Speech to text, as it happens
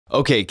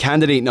Okay,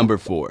 candidate number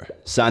 4,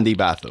 Sandy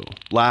Batho.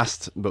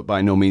 Last, but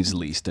by no means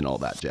least in all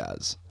that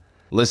jazz.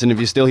 Listen, if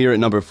you're still here at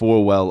number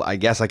 4, well, I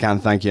guess I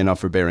can't thank you enough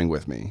for bearing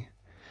with me.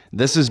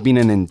 This has been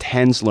an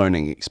intense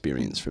learning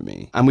experience for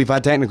me, and we've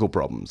had technical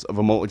problems of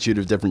a multitude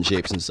of different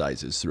shapes and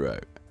sizes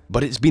throughout.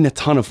 But it's been a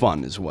ton of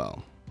fun as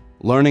well.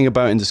 Learning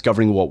about and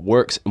discovering what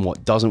works and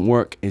what doesn't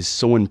work is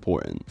so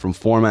important, from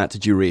format to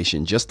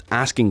duration, just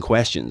asking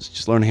questions,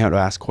 just learning how to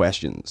ask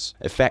questions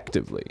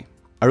effectively.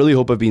 I really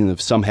hope I've been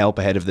of some help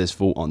ahead of this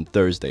vote on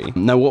Thursday.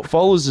 Now, what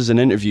follows is an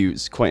interview.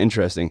 It's quite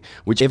interesting,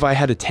 which if I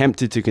had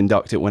attempted to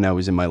conduct it when I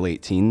was in my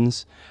late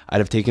teens, I'd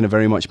have taken a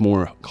very much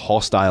more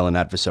hostile and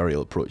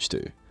adversarial approach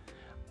to.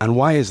 And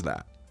why is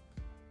that?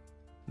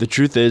 The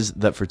truth is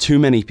that for too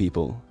many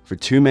people, for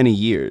too many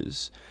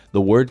years,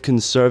 the word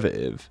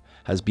conservative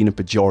has been a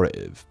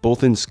pejorative,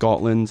 both in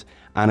Scotland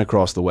and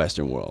across the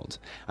Western world.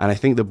 And I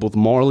think that both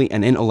morally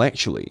and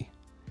intellectually,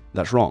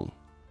 that's wrong.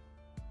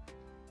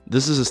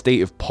 This is a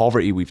state of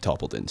poverty we've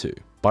toppled into.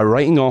 By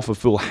writing off a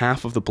full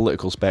half of the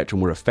political spectrum,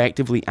 we're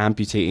effectively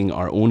amputating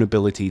our own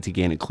ability to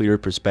gain a clearer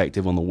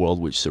perspective on the world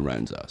which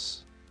surrounds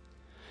us.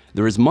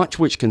 There is much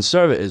which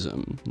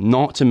conservatism,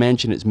 not to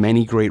mention its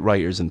many great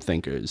writers and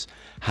thinkers,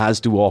 has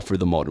to offer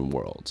the modern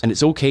world. And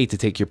it's okay to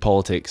take your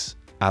politics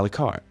a la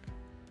carte,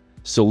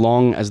 so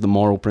long as the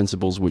moral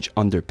principles which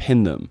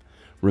underpin them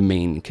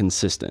remain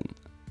consistent.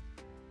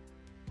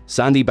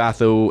 Sandy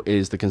Batho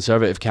is the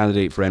Conservative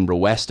candidate for Edinburgh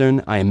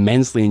Western. I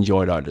immensely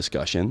enjoyed our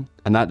discussion,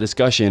 and that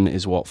discussion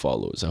is what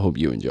follows. I hope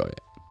you enjoy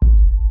it.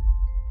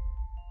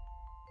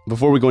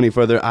 Before we go any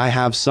further, I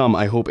have some,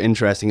 I hope,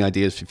 interesting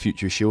ideas for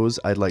future shows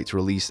I'd like to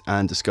release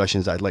and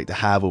discussions I'd like to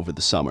have over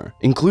the summer,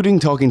 including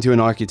talking to an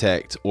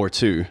architect or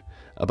two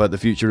about the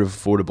future of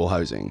affordable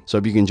housing, so I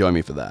hope you can join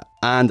me for that.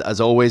 And as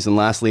always, and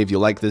lastly, if you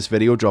like this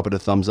video, drop it a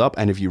thumbs up,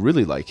 and if you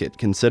really like it,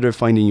 consider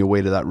finding your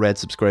way to that red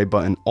subscribe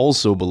button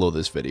also below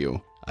this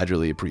video. I'd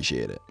really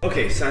appreciate it.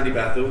 Okay, Sandy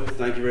Batho,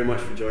 thank you very much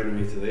for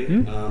joining me today.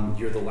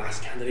 You're the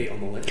last candidate on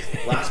the list.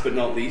 Last but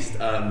not least,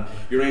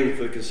 you're running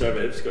for the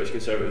Conservative, Scottish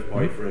Conservative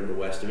Party for Edinburgh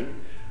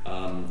Western.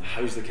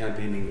 How's the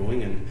campaigning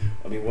going, and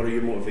I mean, what are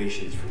your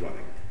motivations for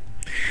running?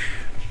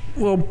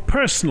 Well,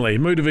 personally,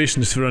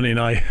 motivations for running,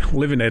 I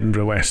live in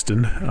Edinburgh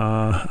Western,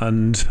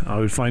 and I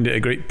would find it a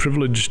great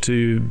privilege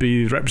to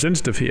be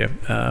representative here.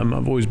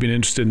 I've always been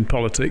interested in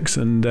politics,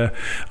 and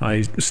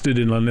I stood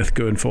in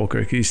Linlithgow and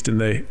Falkirk East in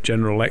the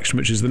general election,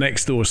 which is the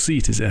next door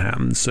seat as it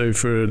happens. So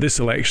for this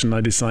election,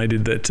 I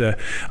decided that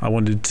I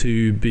wanted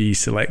to be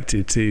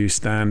selected to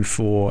stand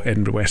for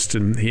Edinburgh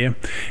Western here.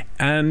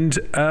 And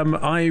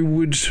I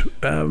would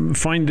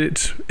find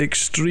it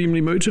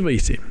extremely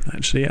motivating,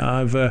 actually.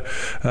 I've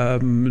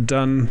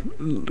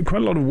done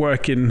quite a lot of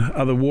work in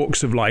other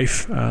walks of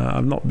life.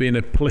 I've not been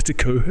a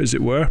politico, as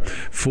it were,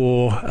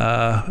 for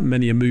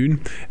many a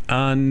moon.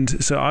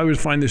 And so I would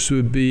find this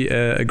would be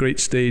a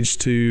great stage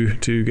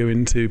to go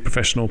into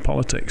professional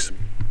politics.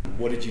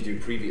 What did you do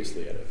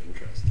previously out of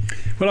interest?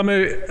 Well, I'm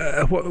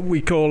what we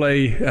call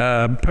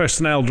a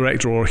personnel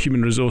director or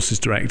human resources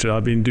director.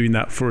 I've been doing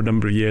that for a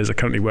number of years. I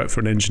currently work for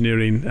an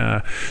engineering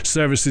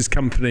services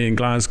company in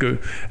Glasgow,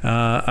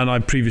 and I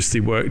previously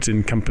worked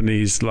in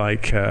companies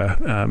like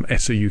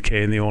SOUK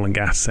in the oil and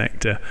gas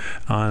sector,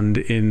 and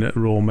in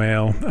Royal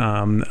Mail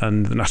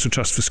and the National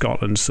Trust for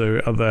Scotland,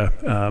 so other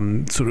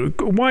sort of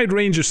a wide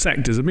range of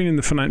sectors. I've been in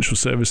the financial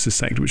services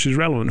sector, which is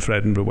relevant for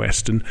Edinburgh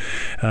Western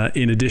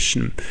in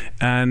addition,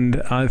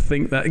 and I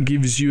think that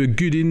gives you a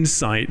good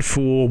insight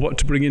for what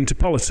to bring into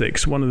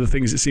politics. One of the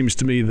things it seems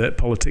to me that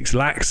politics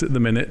lacks at the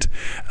minute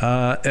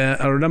are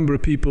a number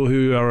of people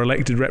who are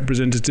elected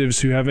representatives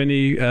who have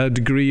any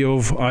degree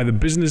of either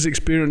business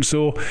experience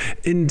or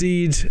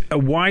indeed a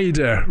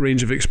wider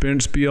range of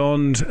experience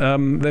beyond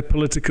their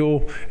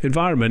political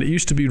environment. It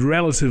used to be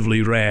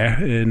relatively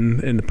rare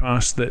in the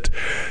past that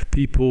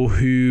people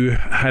who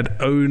had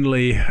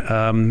only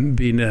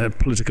been a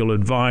political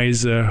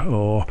advisor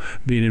or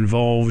been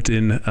involved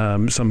in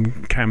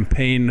some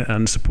campaign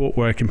and support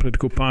work in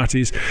political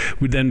parties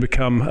would then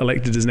become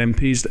elected as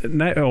MPs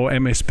now, or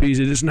MSPs.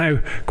 It is now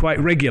quite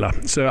regular.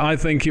 So I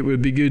think it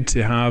would be good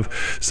to have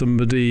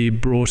somebody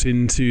brought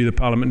into the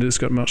Parliament that's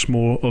got much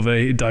more of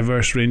a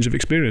diverse range of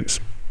experience.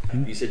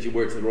 You said you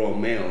worked at the Royal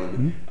Mail,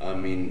 and I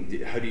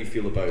mean, how do you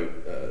feel about,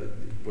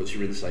 what's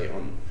your insight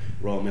on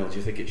Royal Mail? Do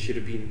you think it should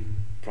have been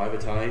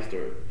privatised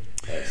or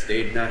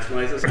stayed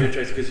nationalised? That's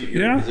interesting because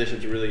you're in a position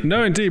to really...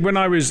 No, indeed. When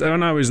I was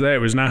there, it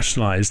was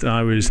nationalised.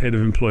 I was head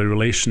of employee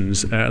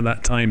relations at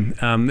that time.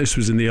 This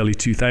was in the early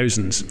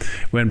 2000s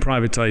when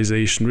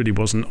privatisation really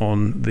wasn't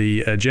on the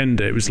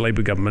agenda. It was the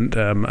Labour government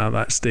at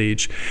that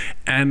stage.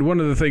 And one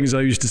of the things I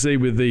used to say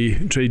with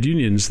the trade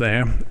unions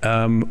there,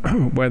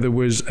 where there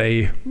was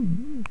a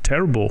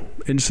terrible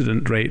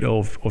incident rate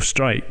of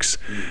strikes,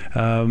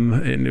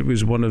 and it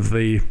was one of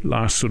the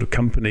last sort of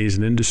companies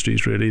and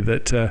industries really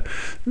that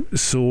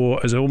saw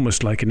therefore, as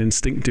almost like an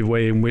instinctive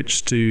way in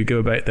which to go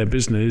about their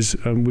business,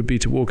 would be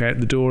to walk out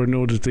the door in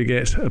order to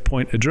get a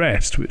point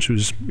addressed, which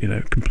was,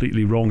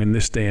 completely wrong in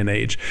this day and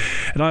age.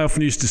 And I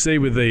often used to say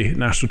with the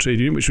National Trade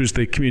Union, which was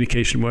the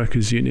Communication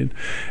Workers Union,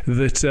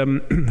 that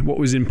what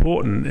was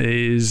important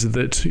is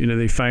that,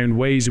 they found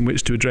ways in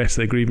which to address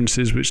their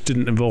grievances which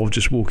didn't involve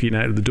just walking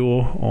out of the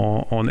door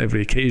on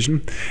every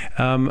occasion.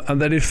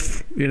 And that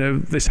if,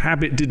 this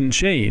habit didn't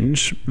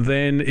change,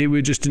 then it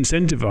would just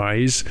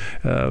incentivize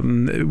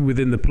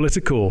within the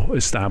political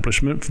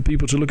establishment for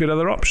people to look at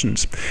other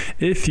options.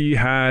 If you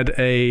had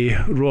a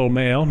Royal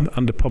Mail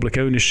under public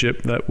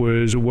ownership that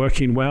was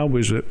working well,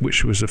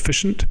 which was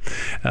efficient,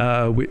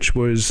 which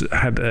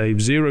had a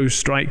zero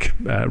strike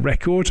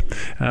record,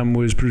 and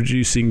was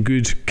producing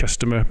good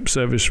customer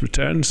service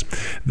returns,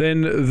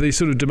 then the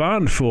sort of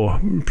demand for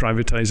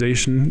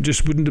privatization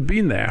just wouldn't have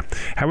been there.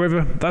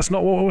 However, that's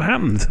not what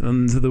happened,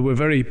 and there were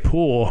very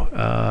poor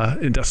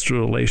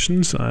industrial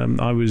relations.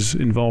 I was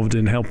involved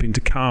in helping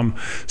to calm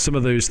some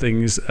of those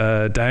things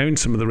down,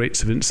 some of the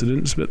rates of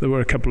incidents, but there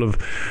were a couple of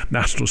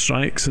national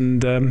strikes,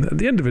 and at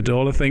the end of it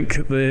all, I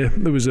think there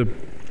was a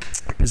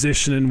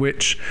position in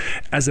which,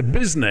 as a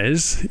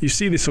business, you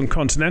see this on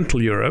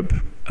continental Europe,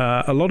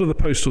 a lot of the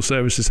postal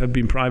services have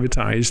been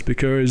privatized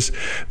because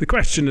the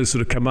question has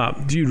sort of come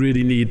up, do you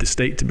really need the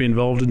state to be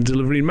involved in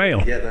delivering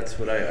mail? Yeah, that's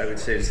what I would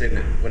say. Saying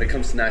that when it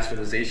comes to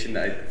nationalization,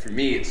 for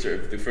me, it's sort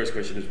of the first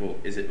question is, well,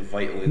 is it a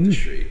vital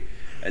industry?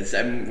 As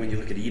when you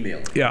look at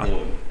email,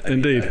 alone,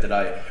 indeed.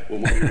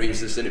 When we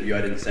arranged this interview,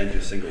 I didn't send you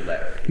a single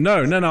letter.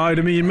 No,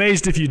 I'd be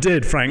amazed if you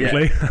did,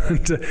 frankly,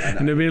 and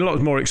it'd be a lot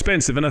more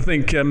expensive. And I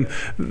think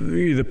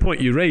the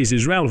point you raise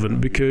is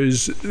relevant,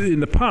 because in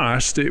the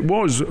past it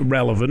was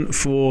relevant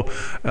for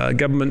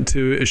government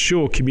to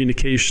assure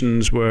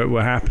communications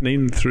were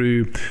happening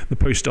through the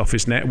post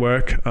office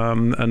network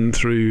and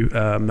through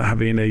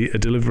having a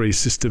delivery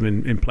system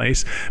in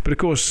place. But of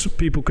course,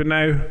 people can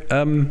now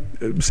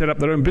set up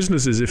their own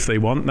businesses if they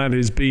want. That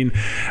has been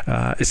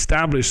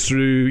established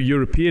through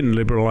European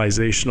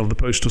liberalisation of the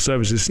postal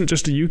service. This isn't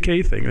just a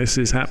UK thing. This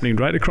is happening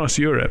right across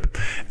Europe.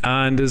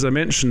 And as I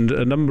mentioned,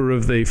 a number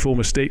of the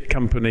former state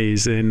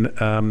companies in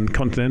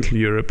continental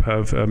Europe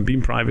have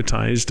been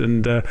privatised,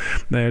 and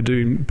they're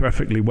doing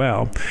perfectly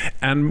well.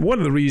 And one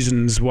of the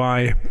reasons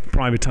why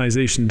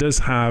privatisation does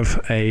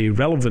have a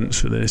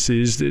relevance for this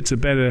is it's a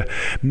better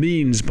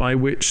means by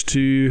which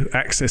to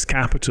access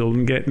capital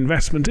and get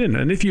investment in.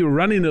 And if you're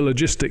running a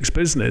logistics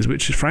business,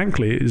 which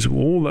frankly is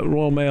all that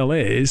Royal Mail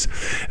is,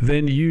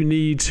 then you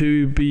need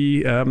to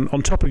be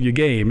on top of your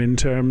game in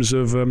terms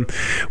of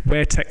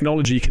where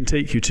technology can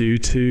take you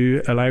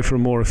to allow for a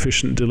more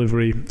efficient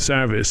delivery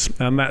service.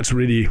 And that's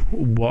really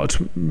what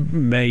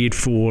made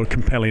for a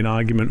compelling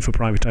argument for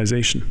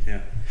privatization.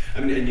 Yeah.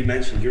 I mean, and you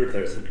mentioned Europe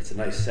there. It's a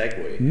nice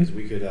segue, because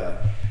we could,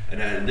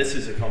 and this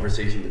is a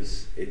conversation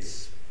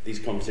these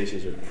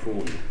conversations are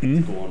prone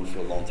to go on for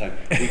a long time.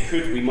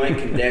 We might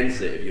condense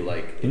it, if you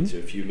like, into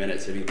a few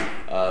minutes. I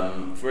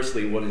mean,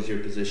 firstly, what is your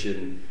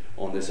position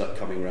on this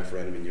upcoming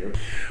referendum in Europe?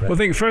 Well, I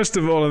think first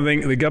of all,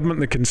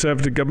 the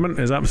Conservative government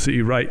is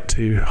absolutely right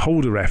to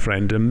hold a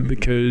referendum,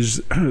 because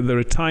there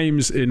are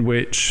times in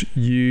which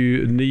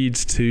you need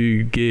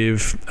to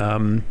give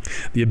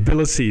the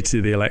ability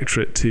to the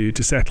electorate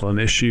to settle an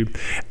issue,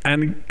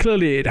 and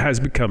clearly it has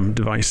become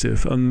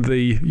divisive, and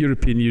the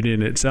European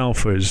Union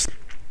itself has,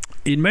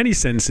 in many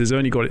senses,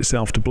 only got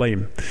itself to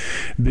blame,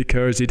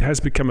 because it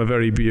has become a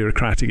very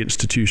bureaucratic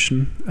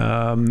institution.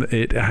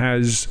 It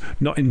has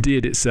not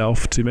endeared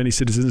itself to many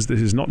citizens.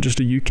 This is not just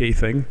a UK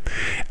thing.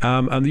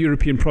 And the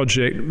European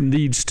project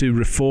needs to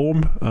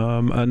reform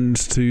and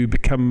to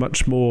become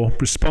much more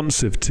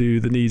responsive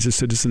to the needs of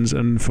citizens,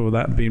 and for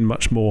that being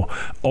much more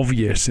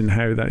obvious in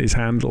how that is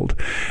handled.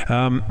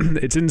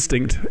 Its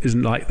instinct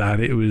isn't like that.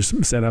 It was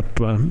set up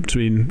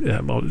between,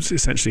 it's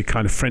essentially a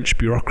kind of French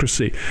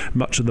bureaucracy.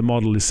 Much of the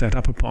model is set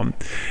up upon.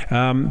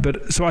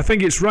 But so I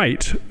think it's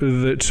right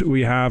that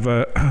we have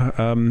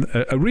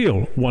a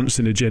real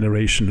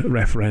once-in-a-generation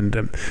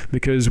referendum,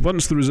 because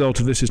once the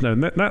result of this is known,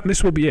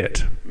 this will be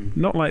it.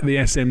 Not like the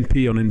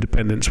SNP on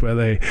independence, where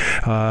they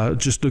are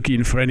just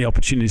looking for any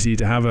opportunity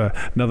to have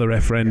another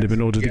referendum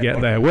in order to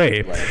get their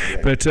way.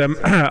 But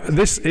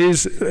this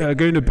is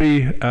going to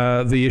be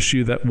the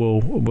issue that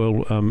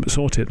will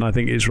sort it, and I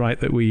think it's right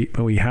that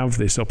we have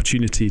this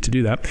opportunity to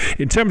do that.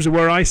 In terms of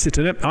where I sit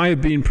in it, I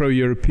have been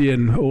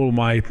pro-European all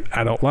my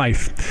adult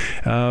life,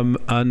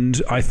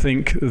 and I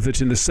think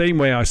that in the same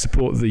way I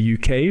support the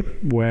UK,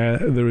 where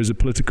there is a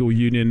political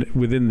union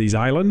within these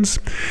islands,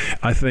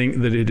 I think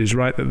that it is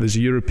right that there's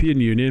a European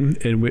Union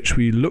in which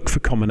we look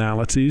for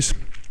commonalities.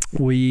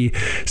 We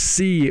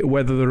see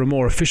whether there are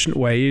more efficient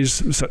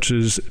ways, such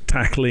as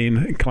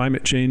tackling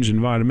climate change,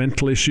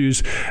 environmental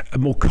issues,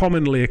 more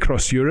commonly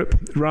across Europe,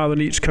 rather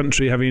than each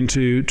country having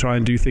to try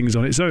and do things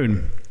on its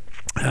own.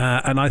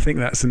 And I think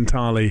that's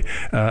entirely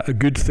a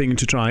good thing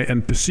to try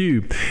and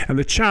pursue. And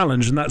the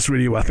challenge, and that's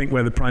really, I think,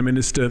 where the Prime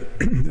Minister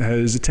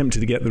has attempted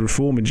to get the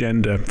reform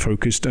agenda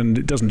focused, and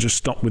it doesn't just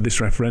stop with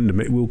this referendum,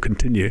 it will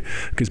continue,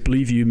 because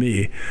believe you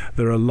me,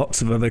 there are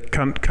lots of other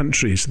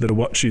countries that are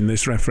watching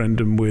this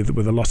referendum with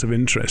a lot of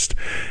interest.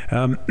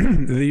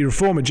 The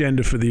reform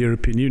agenda for the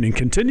European Union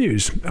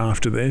continues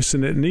after this,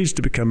 and it needs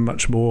to become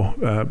much more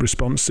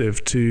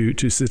responsive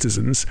to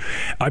citizens.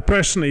 I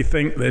personally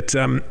think that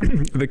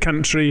the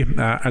country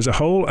as a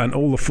whole, and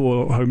all the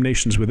 4 home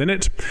nations within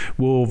it,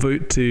 will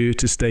vote to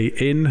stay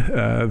in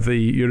the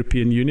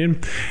European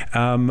Union.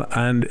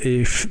 And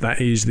if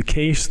that is the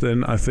case,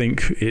 then I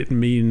think it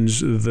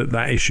means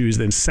that issue is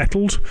then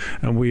settled,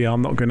 and we are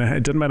not going to,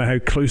 it doesn't matter how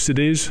close it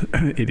is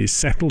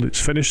settled,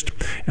 it's finished,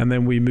 and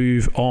then we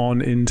move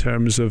on in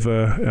terms of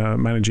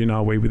managing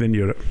our way within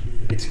Europe.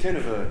 It's kind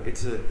of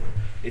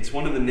it's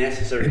one of the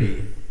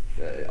necessary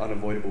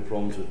unavoidable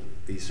problems with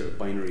these sort of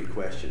binary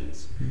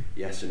questions,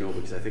 yes or no,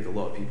 because I think a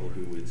lot of people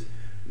who would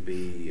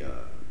be,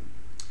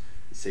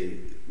 say,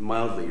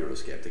 mildly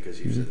Eurosceptic, as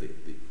you said,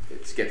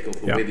 sceptical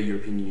of the way the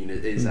European Union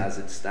is as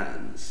it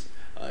stands,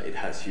 it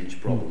has huge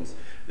problems.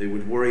 They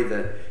would worry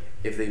that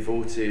if they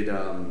voted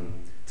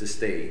to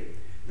stay,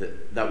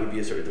 that would be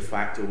a sort of de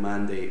facto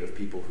mandate of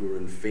people who are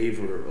in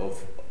favour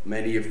of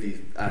many of the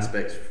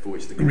aspects for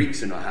which the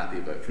Greeks are not happy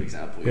about, for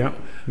example,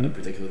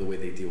 particularly the way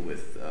they deal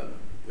with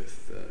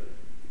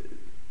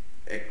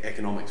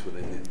economics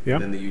within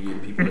the union.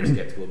 People are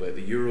sceptical about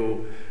the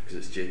euro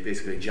because it's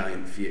basically a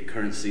giant fiat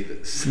currency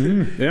that's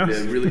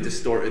really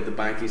distorted the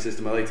banking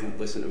system. I like to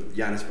listen to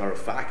Yanis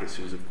Varoufakis,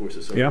 who's of course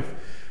a sort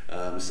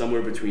of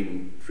somewhere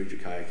between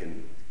Friedrich Hayek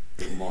and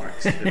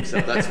Marx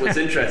himself. That's what's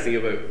interesting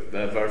about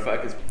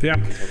Varoufakis. Yeah.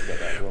 We can talk about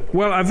that as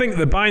well, I think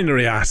the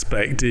binary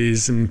aspect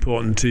is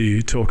important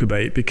to talk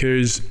about,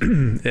 because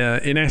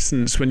in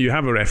essence, when you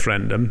have a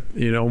referendum,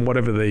 on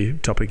whatever the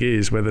topic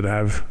is, whether to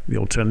have the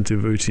alternative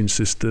voting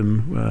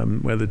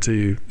system, whether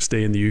to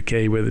stay in the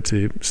UK, whether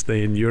to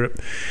stay in Europe,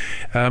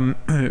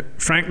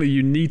 frankly,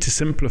 you need to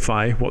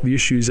simplify what the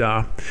issues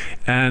are.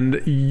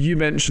 And you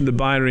mentioned the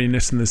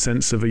binariness in the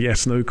sense of a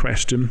yes-no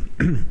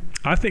question.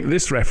 I think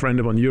this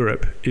referendum on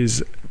Europe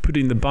is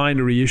putting the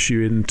binary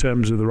issue in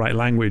terms of the right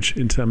language,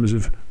 in terms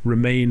of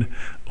remain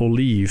or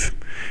leave.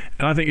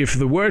 And I think if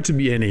there were to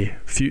be any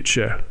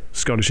future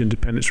Scottish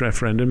independence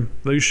referendum,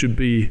 those should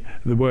be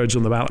the words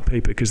on the ballot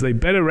paper, because they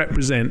better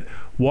represent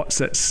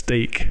what's at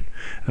stake.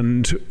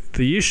 And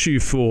the issue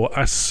for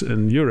us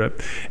in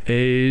Europe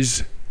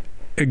is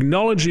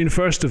acknowledging,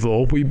 first of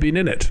all, we've been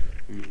in it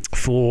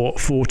for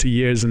 40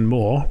 years and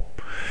more.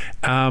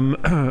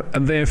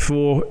 And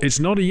therefore, it's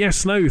not a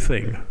yes-no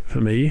thing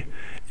for me.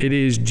 It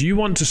is, do you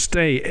want to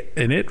stay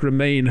in it,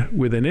 remain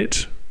within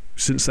it,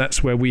 since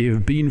that's where we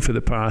have been for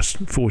the past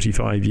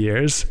 45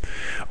 years,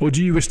 or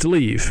do you wish to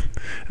leave?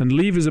 And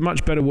leave is a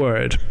much better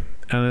word.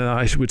 And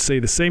I would say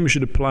the same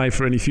should apply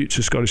for any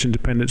future Scottish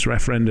independence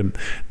referendum.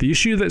 The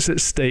issue that's at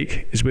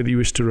stake is whether you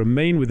wish to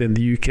remain within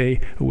the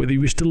UK or whether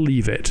you wish to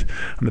leave it.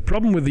 And the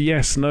problem with the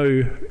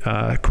yes-no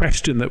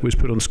question that was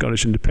put on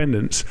Scottish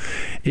independence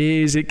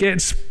is it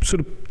gets sort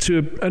of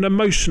to an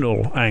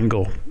emotional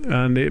angle,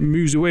 and it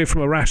moves away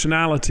from a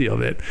rationality of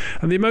it.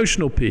 And the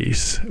emotional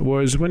piece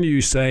was when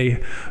you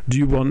say, do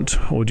you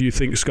want or do you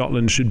think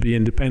Scotland should be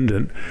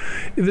independent?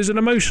 There's an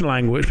emotional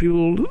angle which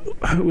people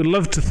would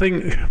love to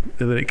think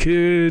that it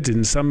could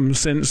in some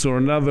sense or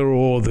another,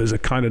 or there's a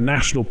kind of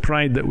national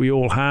pride that we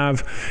all have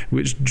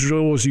which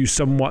draws you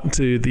somewhat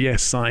to the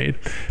yes side.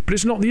 But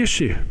it's not the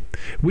issue.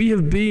 We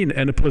have been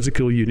in a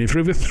political union for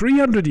over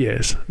 300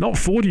 years, not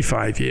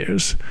 45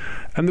 years.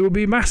 And there will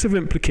be massive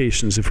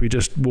implications if we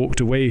just walked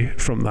away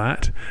from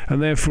that.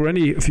 And therefore,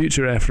 any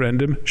future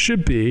referendum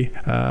should be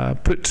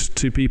put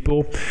to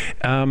people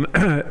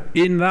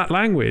in that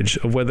language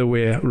of whether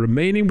we're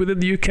remaining within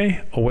the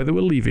UK or whether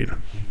we're leaving.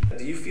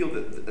 Do you feel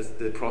that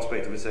the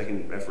prospect of a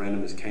second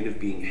referendum is kind of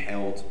being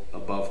held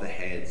above the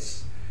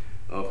heads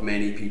of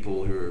many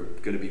people who are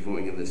going to be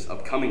voting in this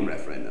upcoming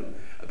referendum?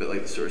 A bit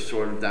like the sort of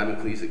sword of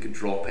Damocles that could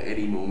drop at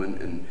any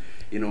moment, and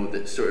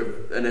that sort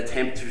of an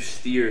attempt to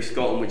steer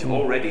Scotland, which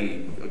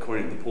already,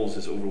 according to the polls,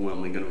 is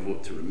overwhelmingly going to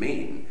vote to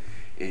remain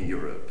in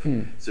Europe.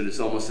 So it's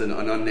almost an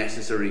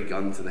unnecessary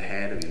gun to the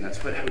head. I mean, that's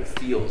how it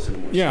feels.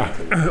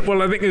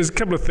 Well, I think there's a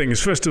couple of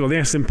things. First of all, the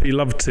SNP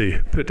love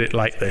to put it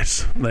like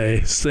this.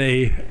 They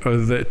say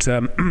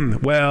that,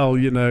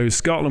 well,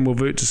 Scotland will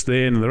vote to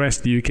stay in and the rest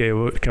of the UK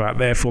will vote to come out.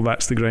 Therefore,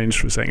 that's the grounds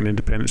for a second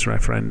independence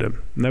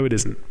referendum. No, it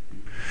isn't.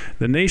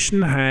 The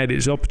nation had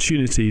its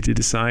opportunity to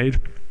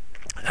decide,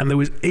 and there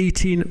was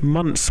 18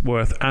 months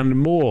worth and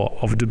more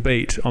of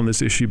debate on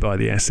this issue by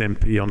the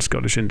SNP on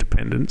Scottish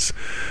independence.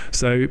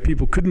 So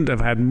people couldn't have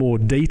had more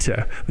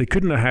data. They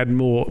couldn't have had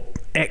more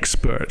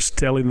experts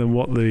telling them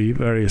what the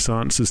various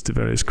answers to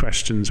various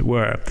questions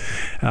were.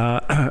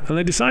 And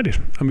they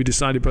decided, and we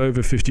decided by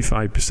over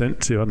 55%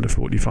 to under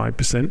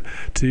 45%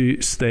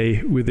 to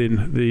stay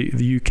within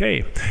the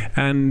UK.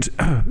 And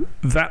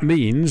that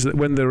means that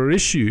when there are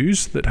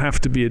issues that have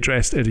to be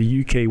addressed at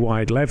a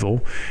UK-wide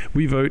level,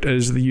 we vote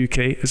as the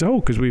UK as a whole,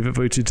 because we've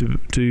voted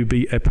to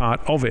be a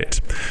part of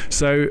it.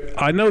 So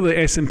I know the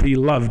SNP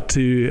love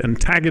to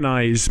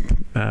antagonise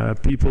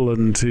people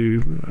and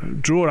to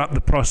draw up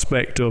the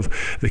prospect of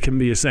there can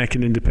be a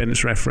second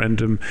independence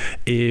referendum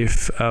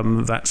if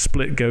that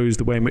split goes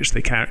the way in which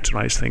they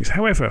characterise things.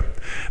 However,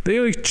 they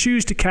only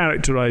choose to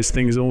characterise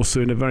things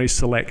also in a very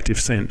selective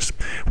sense.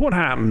 What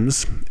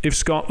happens if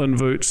Scotland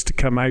votes to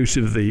come out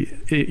of the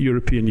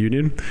European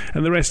Union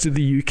and the rest of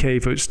the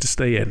UK votes to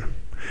stay in?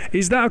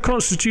 Is that a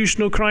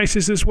constitutional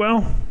crisis as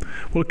well?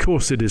 Well, of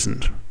course it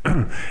isn't.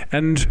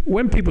 And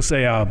when people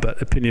say,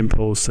 but opinion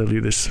polls tell you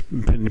this,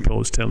 opinion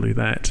polls tell you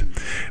that.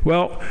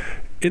 Well,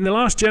 in the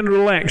last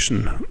general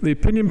election, the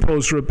opinion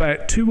polls for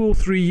about 2 or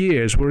 3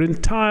 years were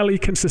entirely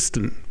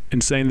consistent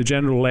in saying the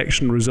general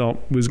election result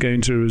was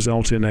going to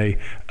result in a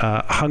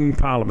hung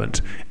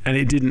parliament, and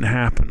it didn't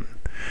happen.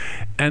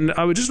 And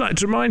I would just like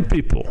to remind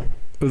people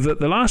that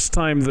the last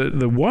time that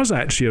there was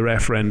actually a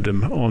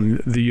referendum on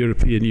the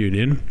European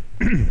Union,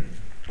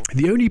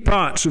 the only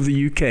parts of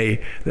the UK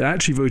that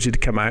actually voted to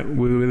come out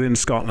were within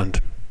Scotland.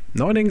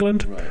 Not in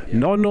England,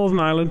 not in Northern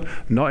Ireland,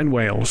 not in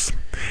Wales.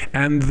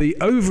 And the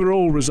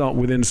overall result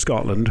within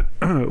Scotland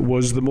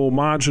was the more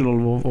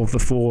marginal of the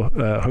 4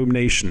 home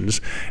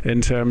nations in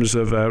terms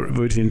of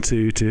voting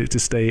to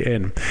stay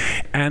in.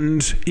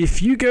 And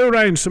if you go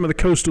around some of the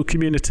coastal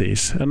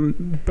communities,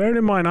 and bear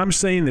in mind I'm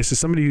saying this as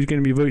somebody who's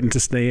going to be voting to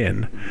stay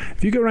in,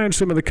 if you go around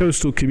some of the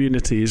coastal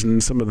communities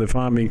and some of the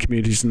farming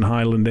communities in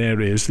highland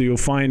areas, you'll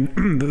find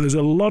that there's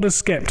a lot of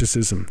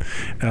scepticism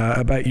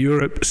about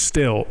Europe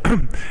still,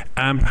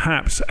 and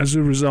perhaps as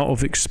a result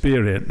of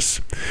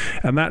experience.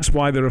 And that's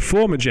why the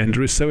reform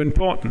agenda is so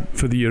important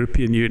for the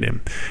European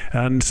Union.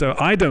 And so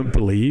I don't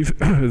believe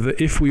that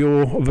if we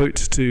all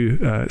vote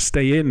to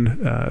stay in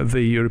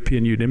the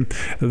European Union,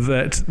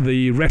 that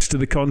the rest of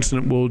the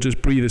continent will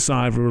just breathe a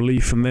sigh of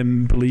relief and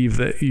then believe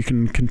that you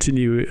can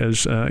continue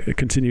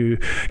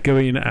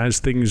going as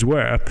things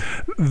were.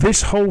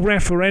 This whole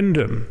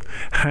referendum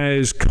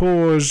has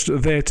caused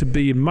there to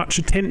be much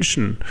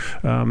attention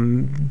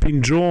being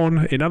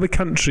drawn in other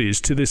countries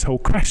to this whole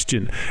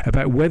question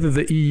about whether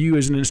the EU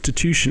as an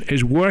institution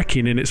is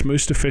working in its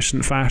most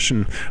efficient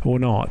fashion or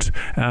not.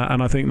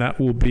 And I think that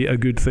will be a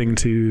good thing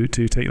to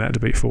take that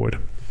debate forward.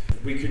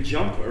 We could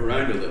jump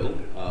around a little,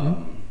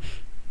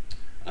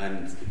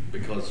 and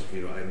because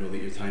I know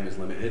that your time is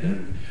limited,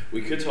 and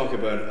we could talk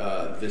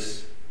about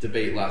this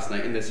debate last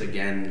night, and this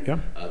again,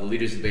 the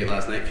leaders' debate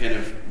last night kind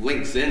of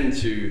links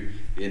into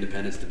the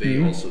independence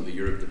debate, also the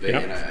Europe debate,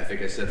 and I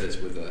think I said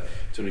this with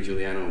Tony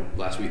Giuliano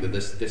last week, that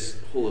this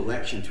whole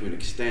election to an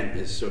extent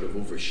is sort of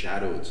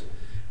overshadowed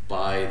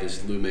by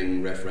this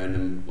looming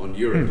referendum on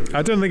Europe.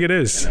 I don't think it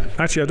is.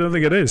 Actually, I don't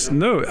think it is.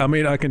 No, I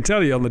mean, I can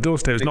tell you on the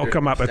doorstep it's not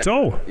come up at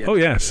all. Oh,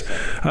 yes.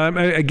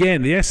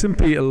 Again, the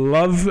SNP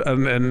love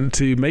and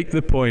to make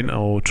the point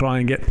or try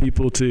and get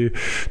people to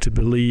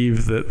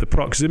believe that the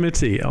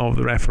proximity of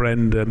the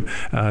referendum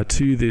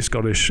to the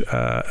Scottish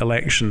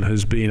election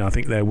has been, I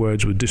think their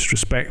words were,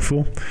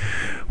 disrespectful.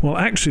 Well,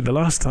 actually, the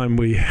last time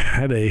we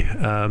had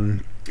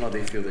a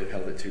they feel they've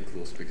held it too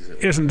close because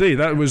yes, indeed,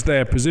 that was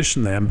their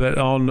position then. But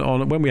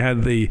on when we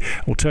had the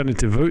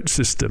alternative vote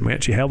system, we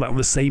actually held that on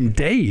the same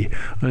day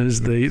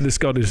as the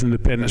Scottish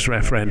independence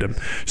referendum.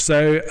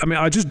 So, I mean,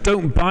 I just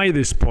don't buy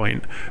this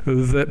point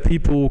that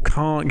people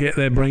can't get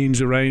their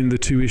brains around the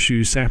two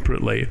issues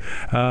separately.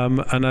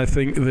 And I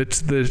think that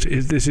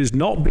this has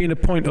not been a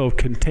point of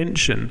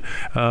contention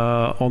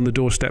on the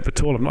doorstep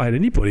at all. I've not had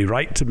anybody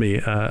write to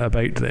me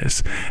about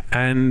this.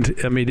 And,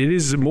 I mean, it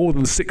is more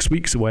than 6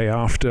 weeks away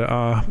after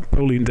our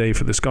polling day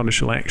for the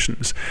Scottish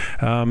elections,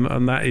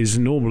 and that is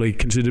normally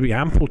considered to be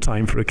ample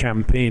time for a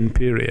campaign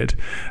period,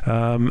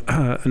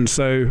 and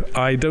so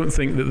I don't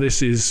think that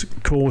this is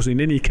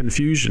causing any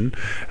confusion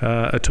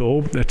at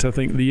all. That I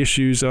think the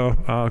issues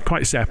are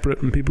quite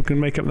separate and people can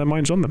make up their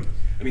minds on them.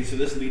 I mean, so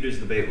this leaders'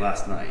 debate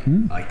last night,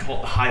 I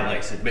caught the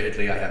highlights.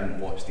 Admittedly, I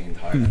haven't watched the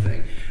entire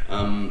thing.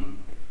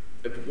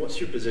 What's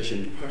your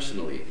position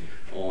personally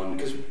on,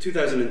 because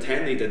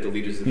 2010 they did the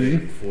leaders' debate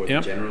before the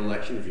general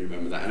election, if you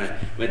remember that, and I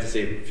meant to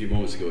say a few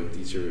moments ago,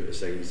 Deezer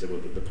saying, he said, well,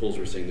 the polls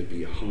were saying there'd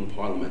be a hung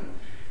parliament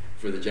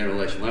for the general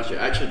election last year.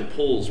 Actually, the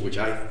polls, which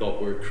I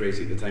thought were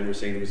crazy at the time, were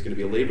saying there was going to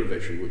be a Labour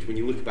victory, which when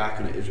you look back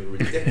on it is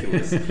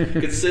ridiculous,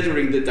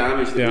 considering the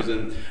damage that was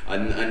in,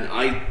 and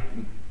I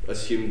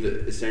assumed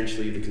that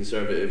essentially the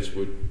Conservatives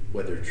would,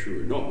 whether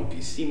true or not, would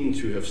be seen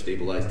to have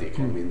stabilised the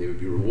economy and they would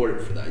be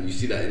rewarded for that. And you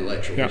see that in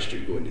electoral history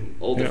going in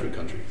all different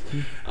countries.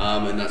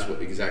 And that's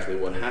exactly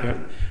what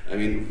happened. I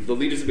mean, the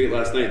leaders' debate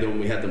last night, though, when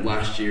we had them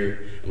last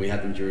year and we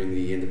had them during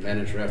the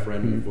independence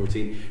referendum in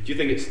 2014, do you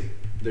think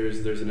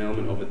there's an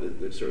element of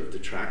it that sort of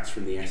detracts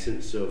from the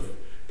essence of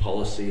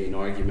policy and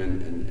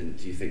argument, and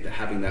do you think that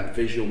having that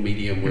visual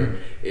medium where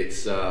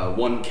it's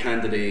one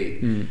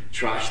candidate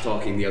trash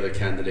talking the other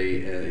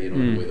candidate,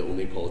 in a way that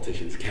only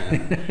politicians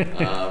can,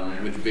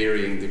 with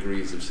varying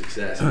degrees of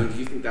success, I mean, do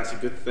you think that's a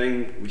good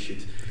thing? We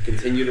should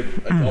continue to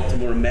adopt a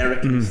more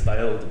American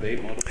style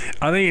debate model?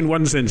 I think in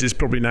one sense it's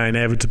probably now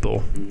inevitable,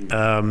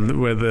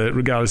 whether,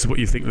 regardless of what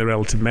you think the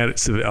relative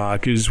merits of it are,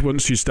 because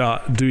once you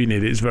start doing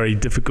it, it's very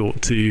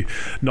difficult to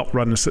not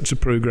run such a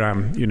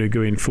program,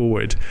 going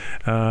forward.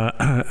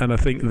 And I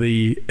think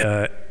the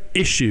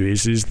issue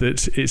is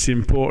that it's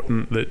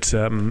important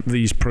that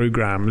these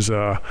programs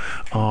are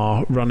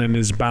run in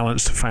as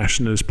balanced a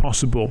fashion as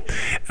possible.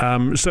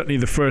 Certainly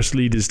the first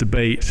leaders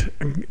debate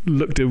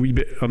looked a wee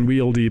bit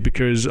unwieldy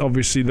because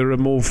obviously there are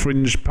more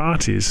fringe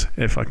parties,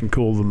 if I can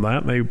call them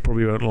that. They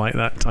probably won't like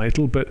that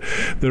title, but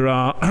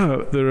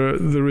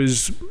there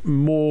is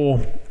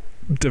more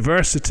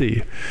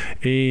diversity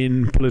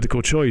in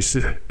political choice.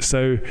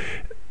 So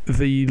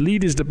the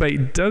leaders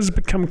debate does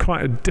become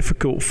quite a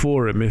difficult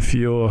forum if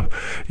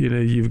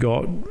you've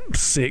got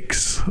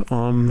 6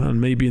 on,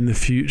 and maybe in the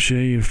future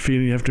you're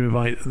feeling you have to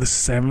invite the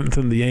 7th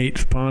and the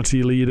 8th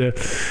party leader.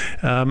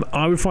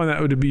 I would find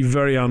that would be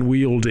very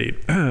unwieldy,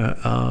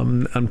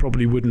 and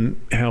probably wouldn't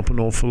help an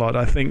awful lot.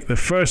 I think the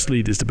first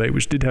leaders debate,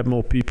 which did have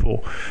more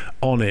people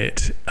on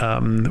it,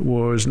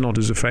 was not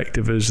as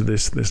effective as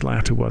this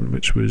latter one,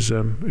 which was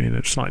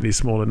slightly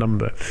smaller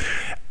number.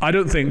 I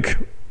don't think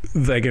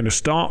they're going to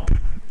stop.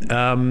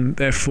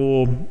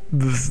 Therefore,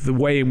 the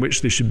way in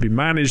which they should be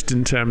managed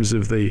in terms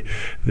of the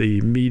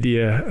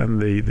media and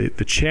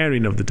the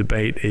chairing of the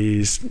debate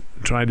is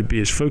try to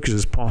be as focused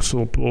as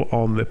possible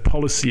on the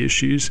policy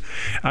issues.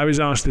 I was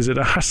asked this at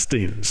a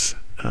hustings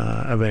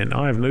event.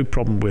 I have no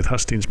problem with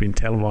hustings being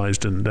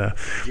televised and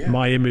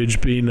my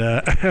image being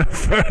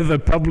further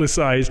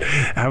publicised.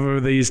 However,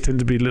 these tend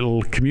to be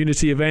little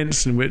community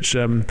events in which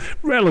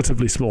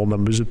relatively small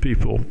numbers of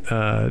people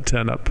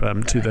turn up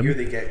to them. I hear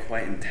they get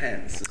quite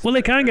intense. Well,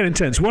 they can get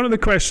intense. One of the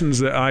questions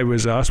that I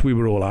was asked, we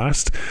were all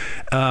asked,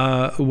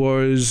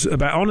 was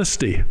about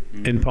honesty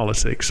in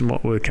politics and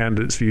what were the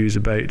candidates' views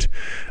about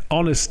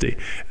honesty.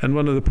 And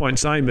one of the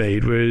points I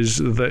made was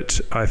that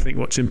I think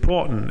what's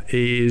important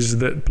is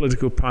that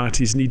political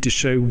parties need to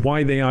show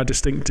why they are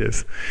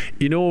distinctive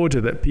in order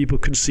that people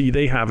can see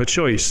they have a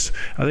choice.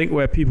 I think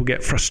where people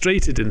get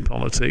frustrated in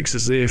politics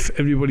is if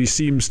everybody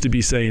seems to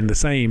be saying the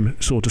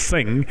same sort of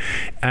thing,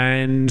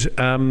 and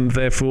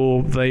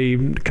therefore they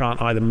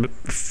can't either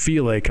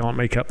feel they can't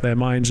make up their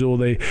minds, or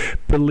they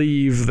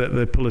believe that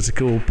the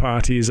political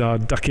parties are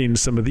ducking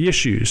some of the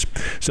issues.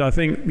 So I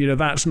think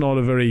that's not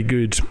a very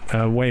good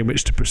way in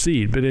which to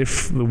proceed. But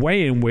if the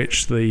way in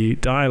which the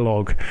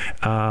dialogue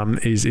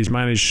is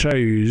managed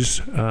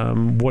shows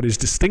what is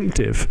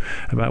distinctive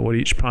about what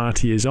each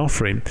party is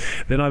offering,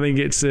 then I think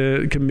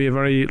it can be a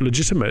very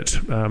legitimate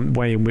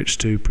way in which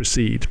to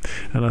proceed.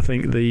 And I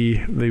think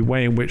the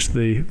way in which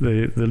the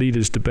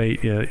leaders'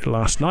 debate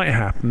last night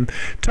happened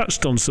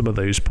touched on some of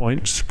those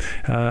points.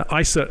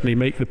 I certainly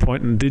make the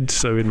point, and did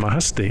so in my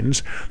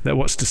hustings, that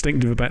what's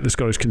distinctive about the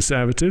Scottish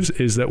Conservatives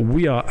is that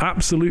we are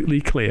absolutely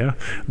clear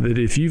that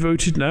if you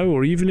voted no,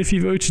 or even if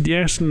you voted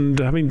yes and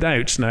having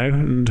doubts now,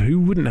 and who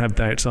wouldn't have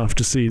doubts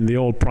after seeing the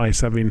oil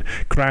price having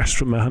crashed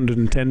from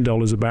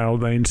 $110 a barrel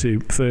down to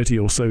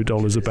 $30 or so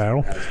a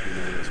barrel.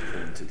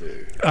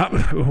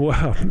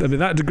 Well, I mean,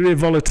 that degree of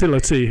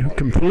volatility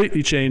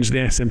completely changed the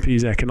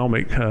SNP's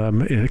economic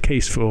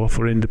case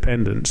for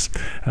independence.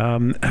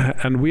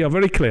 And we are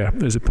very clear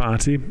as a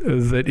party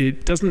that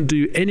it doesn't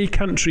do any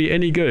country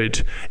any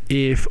good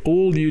if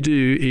all you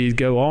do is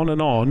go on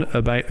and on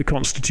about the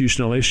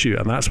constitutional issue.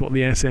 And that's what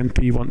the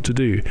SNP want to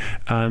do.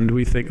 And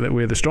we think that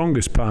we're the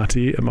strongest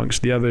party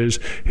amongst the others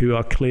who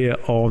are clear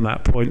on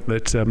that point,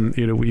 that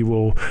we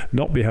will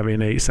not be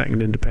having a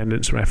second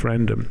independence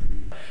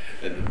referendum.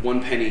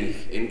 1 penny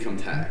income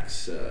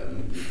tax,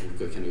 we've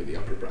got kind of the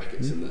upper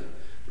brackets and the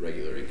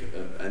regular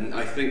income. And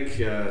I think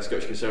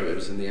Scottish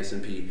Conservatives and the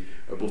SNP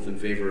are both in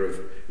favour of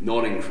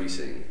not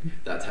increasing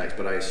that tax,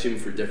 but I assume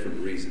for different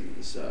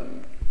reasons.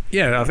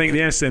 Yeah, I think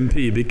the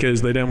SNP,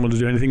 because they don't want to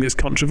do anything that's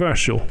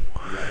controversial.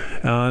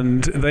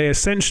 And they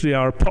essentially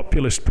are a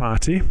populist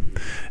party,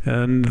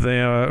 and they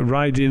are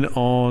riding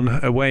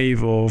on a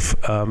wave of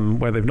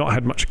where they've not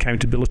had much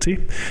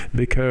accountability,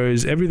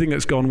 because everything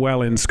that's gone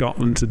well in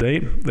Scotland to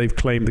date, they've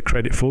claimed the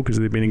credit for because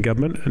they've been in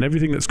government, and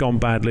everything that's gone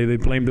badly, they've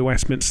blamed the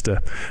Westminster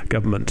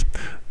government.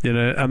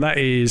 And that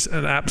is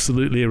an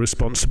absolutely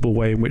irresponsible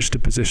way in which to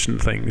position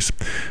things.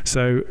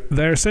 So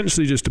they're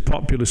essentially just a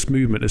populist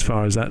movement as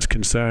far as that's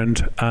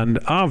concerned. And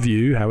our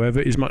view, however,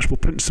 is much more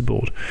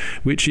principled,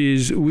 which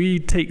is we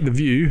take the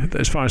view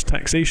that as far as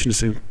taxation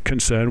is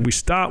concerned, we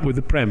start with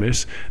the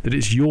premise that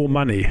it's your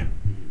money.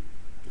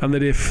 and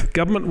that if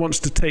government wants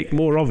to take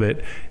more of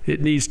it,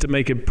 it needs to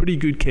make a pretty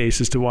good case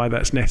as to why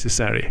that's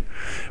necessary.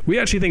 We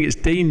actually think it's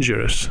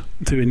dangerous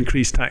to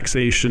increase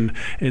taxation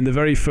in the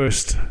very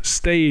first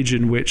stage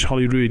in which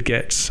Holyrood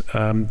gets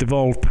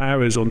devolved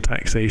powers on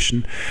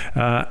taxation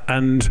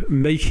and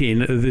making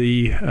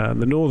the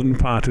northern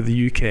part of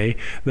the UK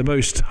the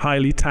most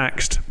highly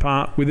taxed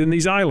part within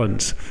these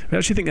islands. We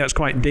actually think that's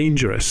quite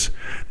dangerous.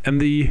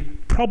 And the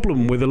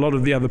problem with a lot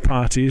of the other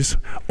parties,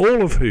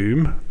 all of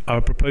whom are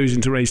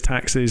proposing to raise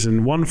taxes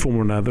in one form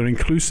or another,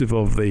 inclusive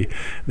of the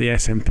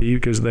SNP,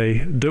 because they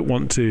don't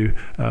want to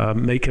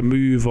make a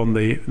move on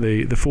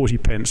the 40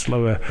 pence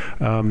lower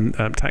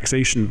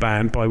taxation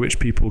band by which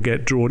people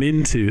get drawn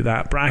into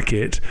that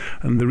bracket.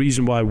 And the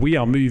reason why we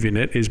are moving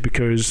it is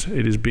because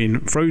it has been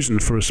frozen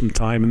for some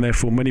time, and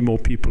therefore many more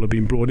people have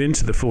been brought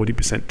into the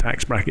 40%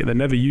 tax bracket. There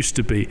never used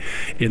to be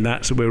in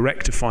that, so we're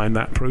rectifying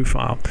that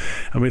profile,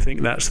 and we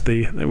think that's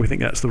the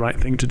right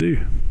thing to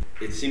do.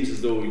 It seems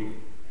as though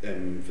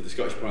for the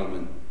Scottish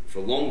Parliament, for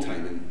a long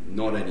time, and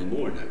not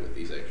anymore now with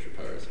these extra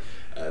powers,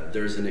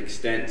 there's an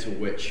extent to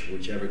which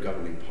whichever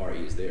governing party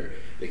is there,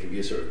 they can be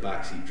a sort of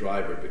backseat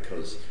driver,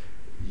 because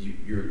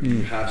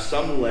you have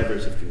some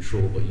levers of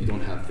control, but you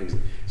don't have things.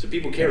 So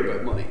people care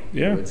about money.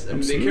 Yeah,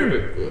 they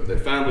care about their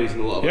families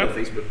and a lot of other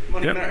things, but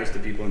money matters to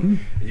people. And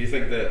do you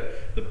think that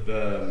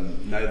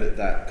now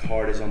that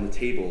card is on the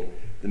table,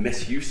 the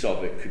misuse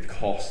of it could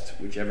cost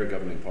whichever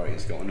governing party in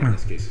Scotland, in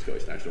this case the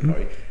Scottish National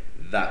Party,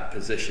 that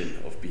position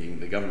of being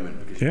the government,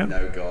 because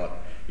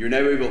you're now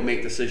able to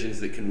make decisions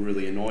that can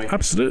really annoy people.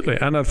 Absolutely,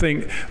 and I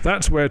think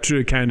that's where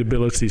true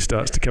accountability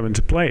starts to come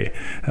into play.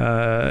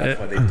 That's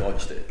why they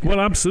dodged it. Well,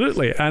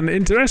 absolutely, and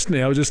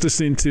interestingly, I was just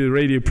listening to a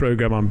radio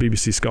programme on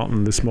BBC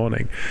Scotland this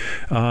morning,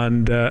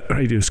 and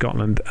Radio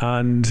Scotland,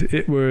 and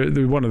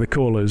one of the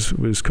callers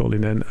was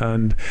calling in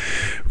and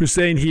was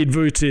saying he had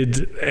voted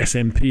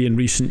SNP in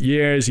recent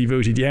years. He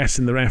voted yes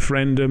in the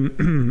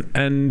referendum,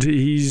 and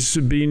he's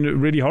been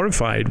really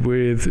horrified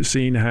with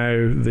seeing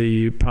how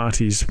the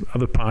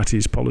other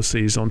parties'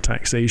 policies on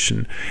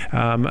taxation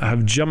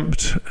have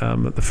jumped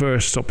at the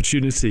first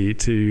opportunity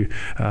to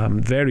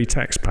vary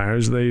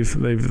taxpayers.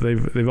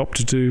 They've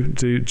opted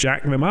to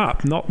jack them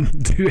up, not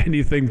do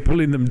anything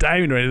pulling them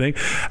down or anything.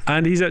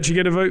 And he's actually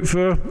going to vote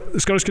for the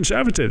Scottish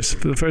Conservatives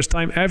for the first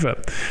time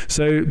ever.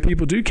 So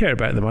people do care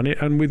about the money,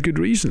 and with good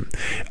reason.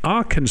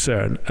 Our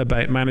concern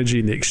about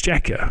managing the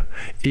exchequer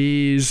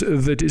is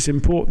that it's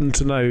important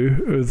to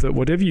know that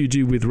whatever you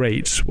do with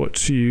rates,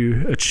 what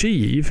you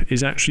achieve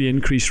is actually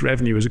increased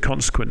revenue as a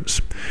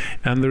consequence.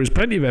 And there is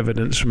plenty of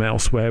evidence from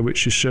elsewhere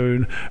which has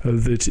shown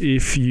that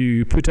if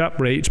you put up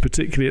rates,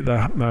 particularly at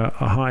the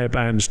higher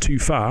bands, too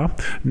far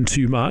and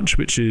too much,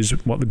 which is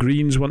what the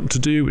Greens want to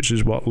do, which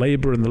is what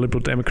Labour and the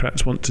Liberal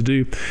Democrats want to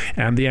do,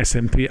 and the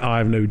SNP, I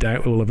have no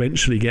doubt, will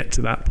eventually get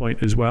to that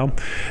point as well,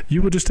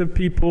 you will just have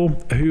people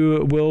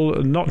who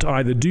will not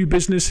either do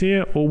business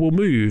here or will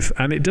move.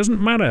 And it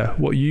doesn't matter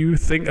what you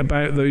think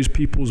about those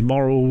people's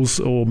morals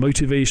or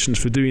motivations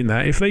for doing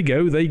that. If they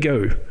go, they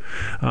go.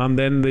 And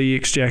then the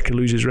exchequer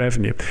loses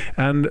revenue.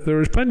 And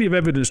there is plenty of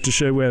evidence to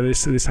show where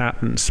this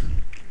happens.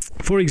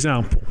 For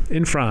example,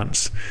 in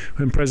France,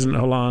 when President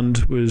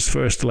Hollande was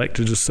first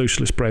elected as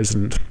socialist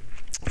president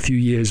a few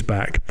years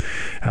back,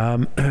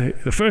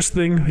 the first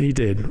thing he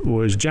did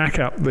was jack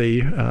up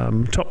the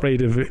top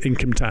rate of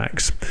income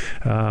tax,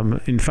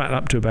 in fact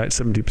up to about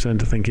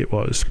 70%, I think it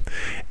was.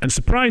 And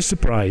surprise,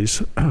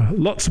 surprise,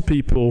 lots of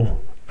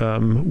people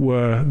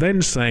were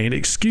then saying,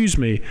 excuse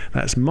me,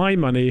 that's my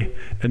money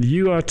and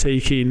you are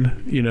taking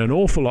an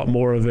awful lot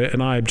more of it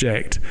and I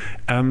object.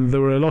 And there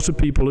were a lot of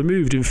people who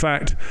moved. In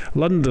fact,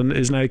 London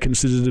is now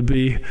considered to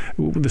be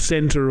the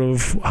centre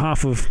of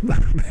half of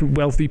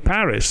wealthy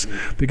Paris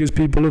because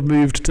people have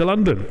moved to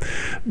London.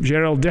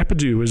 Gérald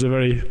Depardieu was a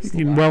very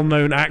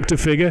well-known actor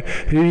figure.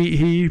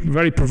 He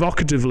very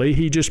provocatively,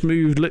 he just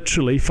moved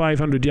literally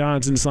 500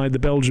 yards inside the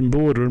Belgian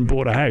border and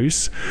bought a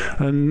house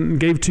and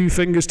gave two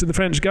fingers to the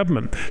French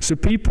government. So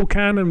people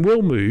can and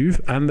will move,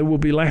 and there will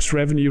be less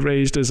revenue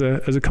raised as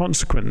a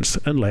consequence,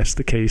 unless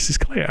the case is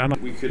clear. And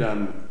we could,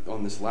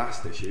 on this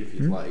last issue, if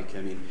you'd like,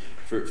 I mean,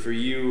 for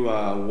you,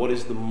 what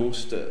is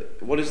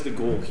the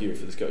goal here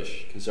for the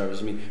Scottish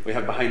Conservatives? I mean, we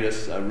have behind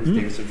us Ruth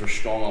Davidson for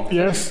strong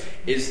opposition.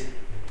 Yes.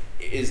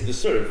 Is the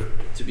sort of,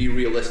 to be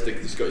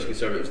realistic, the Scottish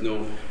Conservatives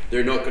know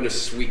they're not going to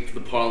sweep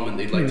the Parliament.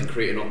 They'd like to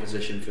create an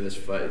opposition for this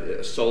fight,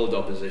 a solid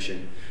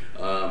opposition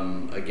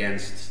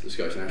against the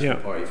Scottish National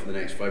Party for the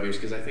next 5 years.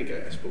 Because I think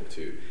I spoke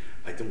to,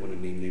 I don't want to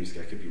name names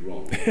because I could be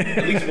wrong.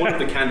 At least one of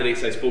the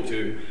candidates I spoke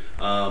to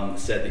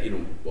said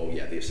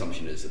that, the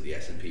assumption is that the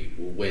SNP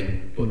will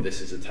win, but this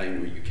is a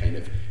time where you kind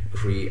of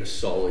create a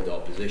solid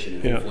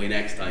opposition, and hopefully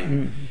next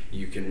time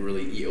you can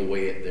really eat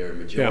away at their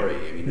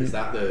majority. I mean, is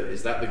that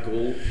the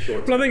goal?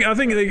 Well, I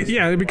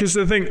think because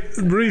I think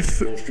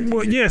Ruth.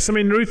 Well, yes, I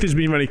mean Ruth has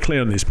been very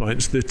clear on these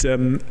points that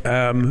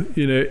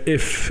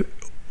if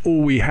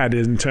all we had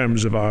in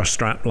terms of our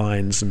strap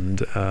lines and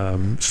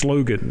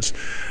slogans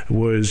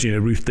was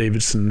Ruth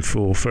Davidson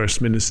for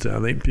First Minister, I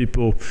think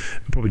people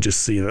probably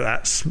just see that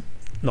that's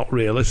not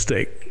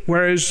realistic.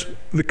 Whereas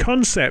the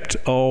concept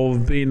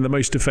of being the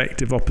most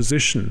effective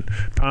opposition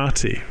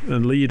party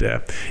and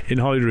leader in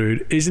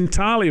Holyrood is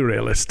entirely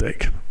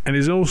realistic and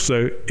is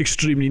also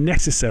extremely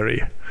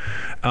necessary.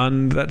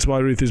 And that's why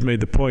Ruth has made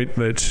the point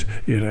that,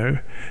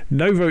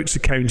 no votes are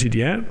counted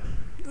yet.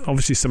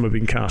 Obviously, some have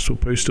been cast for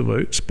postal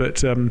votes,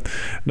 but no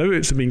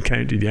votes have been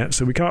counted yet,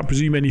 so we can't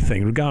presume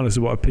anything, regardless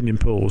of what opinion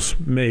polls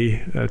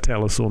may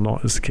tell us or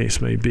not, as the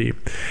case may be.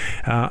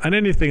 And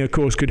anything, of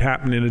course, could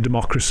happen in a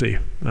democracy.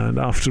 And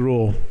after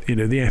all, the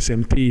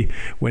SNP,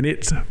 when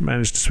it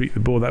managed to sweep the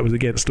board, that was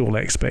against all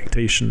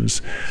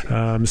expectations.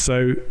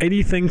 So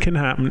anything can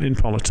happen in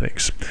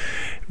politics.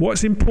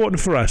 What's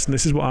important for us, and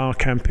this is what our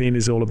campaign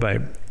is all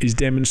about, is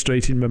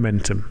demonstrating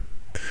momentum.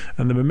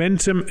 And the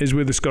momentum is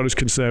with the Scottish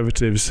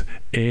Conservatives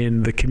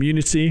in the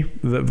community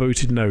that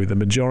voted no, the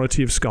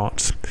majority of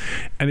Scots.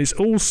 And it's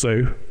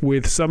also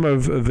with some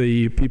of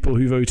the people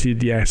who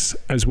voted yes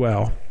as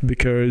well,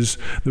 because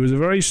there was a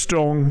very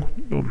strong,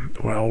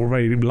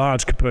 very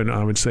large component,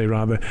 I would say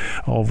rather,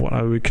 of what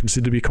I would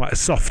consider to be quite a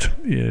soft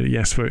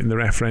yes vote in the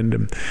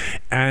referendum.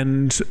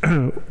 And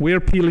we're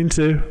appealing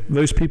to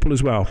those people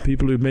as well,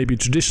 people who maybe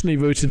traditionally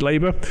voted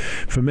Labour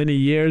for many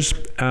years,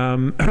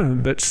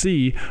 but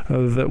see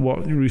that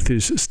what Ruth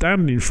is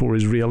standing for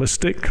is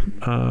realistic,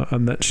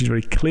 and that she's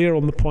very clear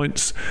on the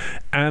points,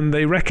 and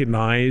they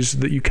recognise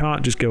that you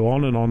can't just go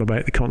on and on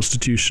about the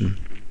Constitution.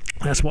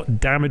 That's what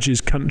damages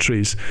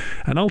countries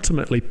and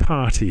ultimately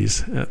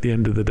parties at the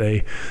end of the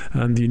day,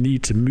 and you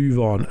need to move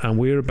on, and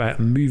we're about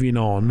moving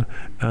on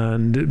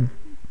and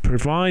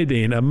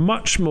providing a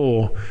much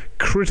more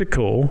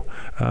critical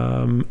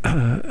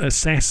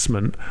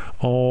assessment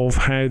of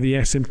how the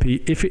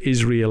SNP, if it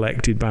is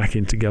re-elected back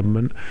into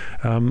government,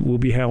 will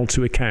be held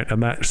to account,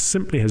 and that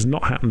simply has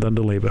not happened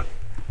under Labour.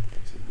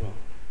 Well,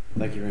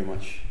 thank you very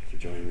much for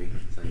joining me,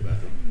 Sandy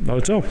Batho. Not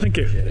at all, thank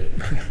you. Appreciate it.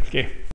 Okay.